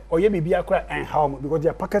think say oye bibi akra and how because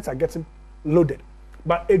their pockets are getting loaded.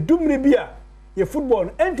 But a dumri bia your football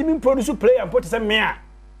enti produce player and put say me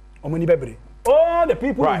omoni bebre. All the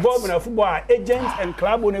people involved in football are agents and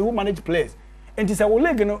club owners who manage players. And it's a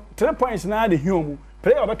leg, 3 points now the human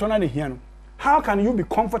player over the here. How can you be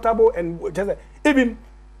comfortable and just even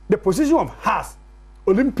the position of Haas,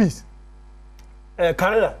 Olympics,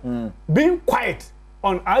 Canada, being quiet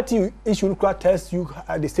on RT issue tells you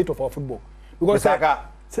the state of our football. Because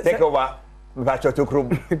take over. Bacho Tokrum,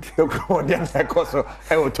 Tokrum, the Coso,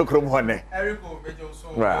 I will Tokrum one. Erico, Major,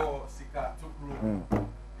 so Sika Tokrum.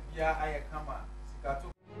 Yeah, I come on.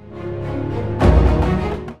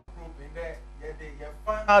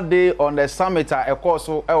 Final day on the summit at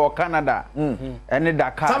Ekoso, Canada, and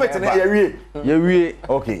Dakar. Summit in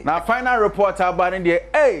okay. Now, final report about India.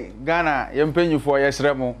 Hey, Ghana, you pay you for yes,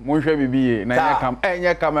 Remo, Munshe Bibi, Naya come, and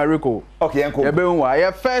ya come, Erico. Okay, Uncle.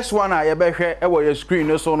 Your first one, I bet your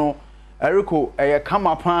screen, so no, Erico, a come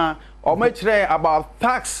upon or make about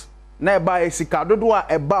tax, nearby Sikadodua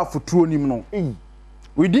above for true nimno.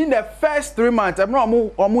 Within the first 3 months, I'm not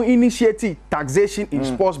initiating taxation in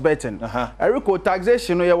sports betting. Erico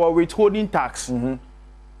taxation, you are withholding tax.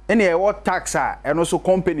 Any what tax and also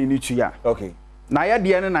company in each year. Okay. Now, at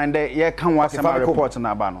the end of the day, you can watch some reports in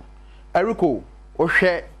Abano. Erico, or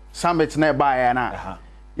share summits nearby. And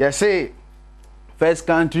you say, first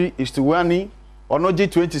country is to running or not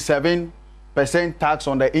 27% tax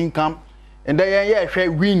on the income. And then,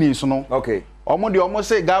 share winnings, no? Okay. Almost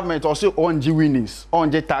say government also on G winnings,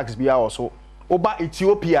 on G tax be also. Oba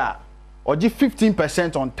Ethiopia, or G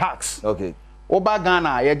 15% on tax. Okay. Oba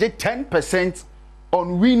Ghana, you get 10%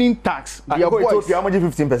 on winning tax. Ethiopia, how much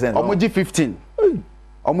 15%? How much 15?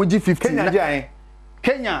 How much 15?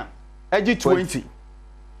 Kenya, G 20.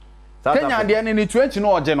 Kenya, the end 20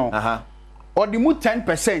 no general. Or the more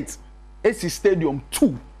 10% is Stadium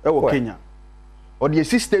 2 Kenya. Or the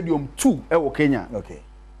Stadium 2 Kenya. Okay.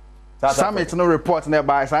 Summit no report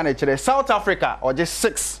nearby South Africa or just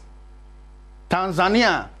 6.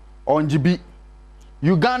 Tanzania on GB.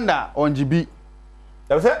 Uganda on GB.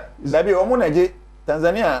 That was it? Labi omo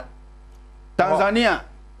Tanzania.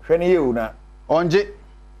 Hwene ye na on J.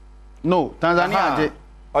 No, Tanzania J.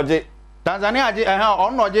 Oje. Tanzania J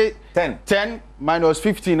on no J 10 minus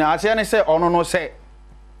 15. I say on no say.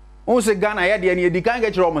 Once Ghana ya de ne can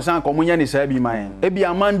get your san ko munya ni sa bi man e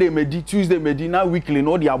bia Monday medi Tuesday medi na weekly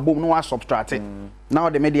no de abom no wa subtract now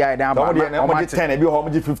the media dey about omo 10 e bi omo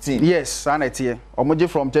 15 yes sanete omo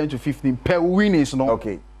from 10 to 15 per winnings no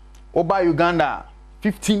okay oba Uganda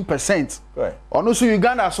 15% right ono so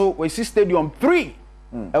Uganda so we see stadium 3 e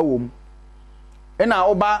wom e na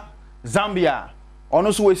oba Zambia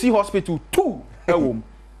ono so we see hospital 2 e wom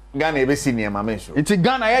Ghana ebe senior mama so. It's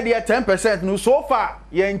Ghana ya dey 10% no so far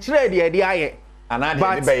ye nkyere dey aye. Ana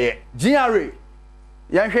dey be ye. GRA.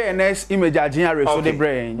 Ya hwe next image a GRA so dey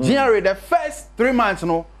brain. GRA the first 3 months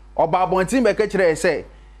no oba bontin be ka kire say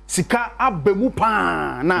sika abemu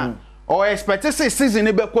pa na or expect say season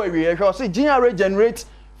e be ko awie hwe say GRA generate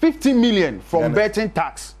 50 million from betting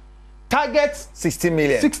tax. Target 60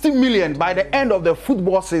 million. 60 million by the end of the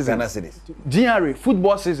football season. Ghana cities. GRA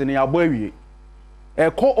football season ya bo awie.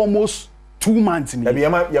 Almost 2 months ni.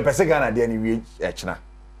 Ya pese Ghana de ni wie echna.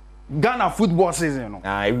 Ghana football season no.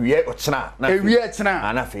 Wie ochna na. Wie echna.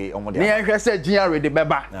 Ana fe omo de. Ni ehwe se GRA de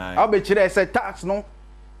beba. How be kire se tax no.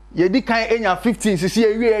 Ye di kan enya 15 sisi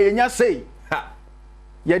ewie ye nya say.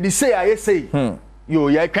 Ye di say aye say. Yo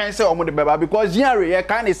ye kan say omo de beba because GRA ye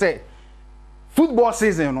kan say football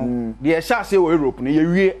season no. The sha say wo Europe no ye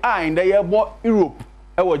wie in the ye bo Europe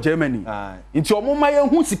e wo Germany. Nti omo ma ye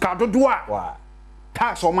hu sika dodo a. Wow.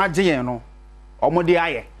 Tax or margin no or de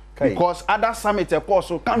aye because other summit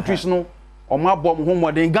so countries no or my bomb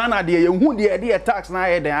home in Ghana de who de tax na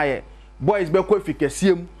aye den aye boys be ko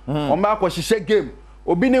efikasiem or ma ko hihye game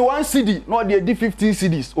obi ne 1 cedi no de 15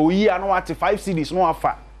 cedis o yi ano at 5 cedis no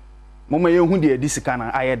afa mama ye hu de sika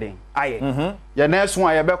na aye den aye your next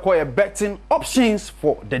one ye be call your betting options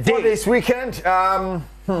for the day for this weekend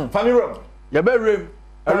family room ye be room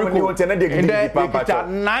in the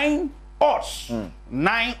 9 odds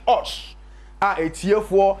 9 odds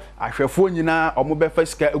etiefo ahwefo nyina omo be fa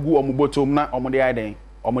sika egu omo botom na omo de aiden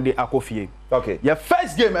omo de akofie okay your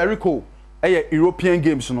first game Erico European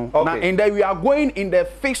games no now and then we are going in the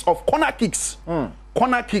face of corner kicks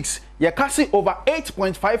corner kicks you can see over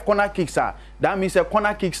 8.5 corner kicks that means a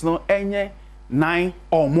corner kicks no enye 9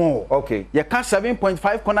 or more. Okay. You can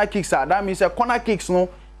 7.5 corner kicks that means a corner kicks no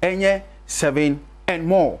enye 7 and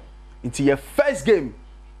more. Into your first game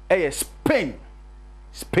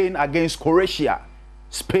Spain against Croatia.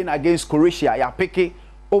 Spain against Croatia you pick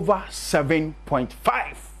over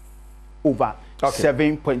 7.5 over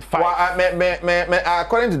 7.5. Well,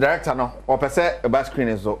 according to the director, no, or per se, about screen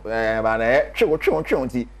is so. But I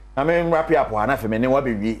mean, wrap up one after me, what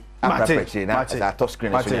be that top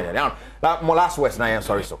screen is down. That more last words, I am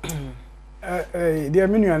sorry. So, the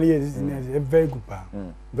Armenian is a very good,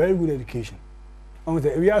 very good education.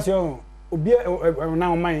 We are so.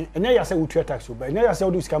 Now, mine, and I say we treat tax, but I say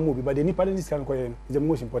this can move, but the Nipper is the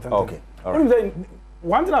most important. Okay.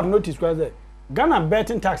 One thing I've noticed was that Ghana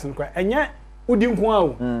betting tax and yet. Udi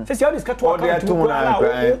nkwao sesi all this cat to account to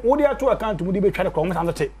odi to account to be try to come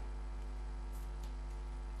and take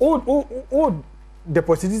old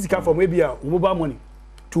deposits come from maybe a mobile money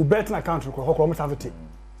to betting account to come and take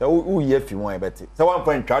who if you want bet so one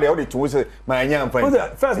point try all the two say my young friend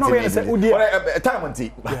first no we say udi time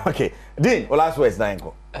until okay Dean or last words na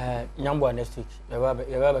nko nyambo next week you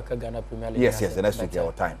have Ghana Premier League yes the next week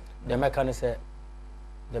your time the mechanic say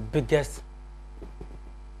the biggest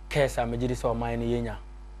case I'm a so mine yenya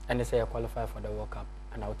and they say I qualify for the World Cup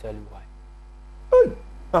and I'll tell you why.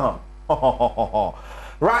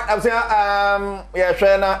 Right, I'm saying yeah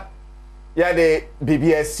Shena yeah the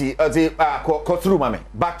BBSC go through mame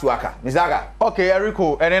back to Aka Mizaga. Okay,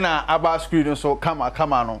 Eriko and then about screen so come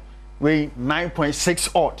on we 9.6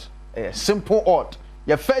 odd. Simple odd.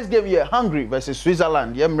 Your first game you're Hungary versus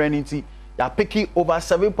Switzerland, you're running you're picking over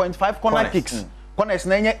 7.5 corner kicks. Corners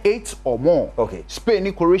 8 or more. Okay. Spain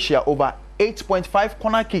and Croatia over 8.5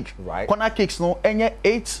 corner kicks. Right. Corner kicks no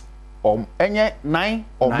 8 or 9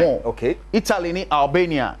 or more. Okay. Italy and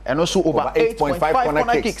Albania and also over 8.5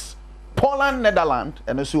 corner kicks. Poland, Netherlands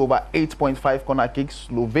and also over 8.5 corner kicks.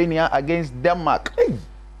 Slovenia against Denmark. Hey.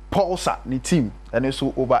 Polsa ni team and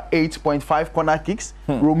also over 8.5 corner kicks.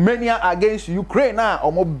 Romania against Ukraine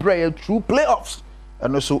or more true playoffs.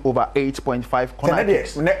 And also over 8.5 corner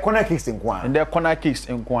kicks. Corner kicks in Kwan. And their corner kicks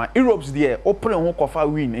in Kwan. Europe's there. Open and walk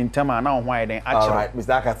win in terms of now why then actually. All right,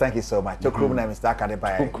 Mr. Aka, thank you so much. Your crew name is Mr. Aka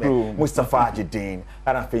by Mustafa Jidin.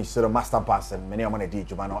 And I think so the master person. Many of my D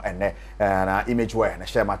Jumano and image wear and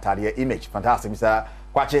share my tadia image. Fantastic, Mr.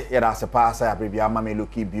 Kwache. Yeah, that's a pass. I believe your mommy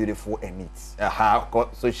looking beautiful and neat. How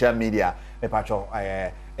social media. Me patcho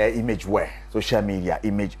image wear. Social media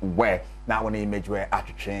image wear. Now when the image were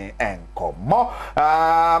attraction and come more.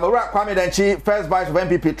 Kwame Denchi, first vice of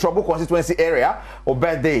MPP Trouble constituency area, or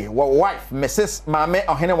birthday, wife, Mrs. Mame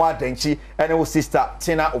Ohenewa Denchi, and her sister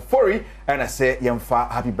Tina Ofori, and I say,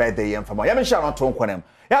 Yemfa, happy birthday, Yemfa. Yamin Sharon Tonquanem.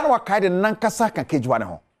 Yanwa Kaide Nankasa can cage one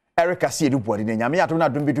home. Erica see you body in Yamia to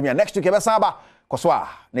not do me next to Kebasaba, Koswa,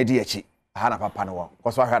 Nediechi, Hana Papano,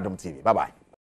 Koswa Adom TV. Bye bye.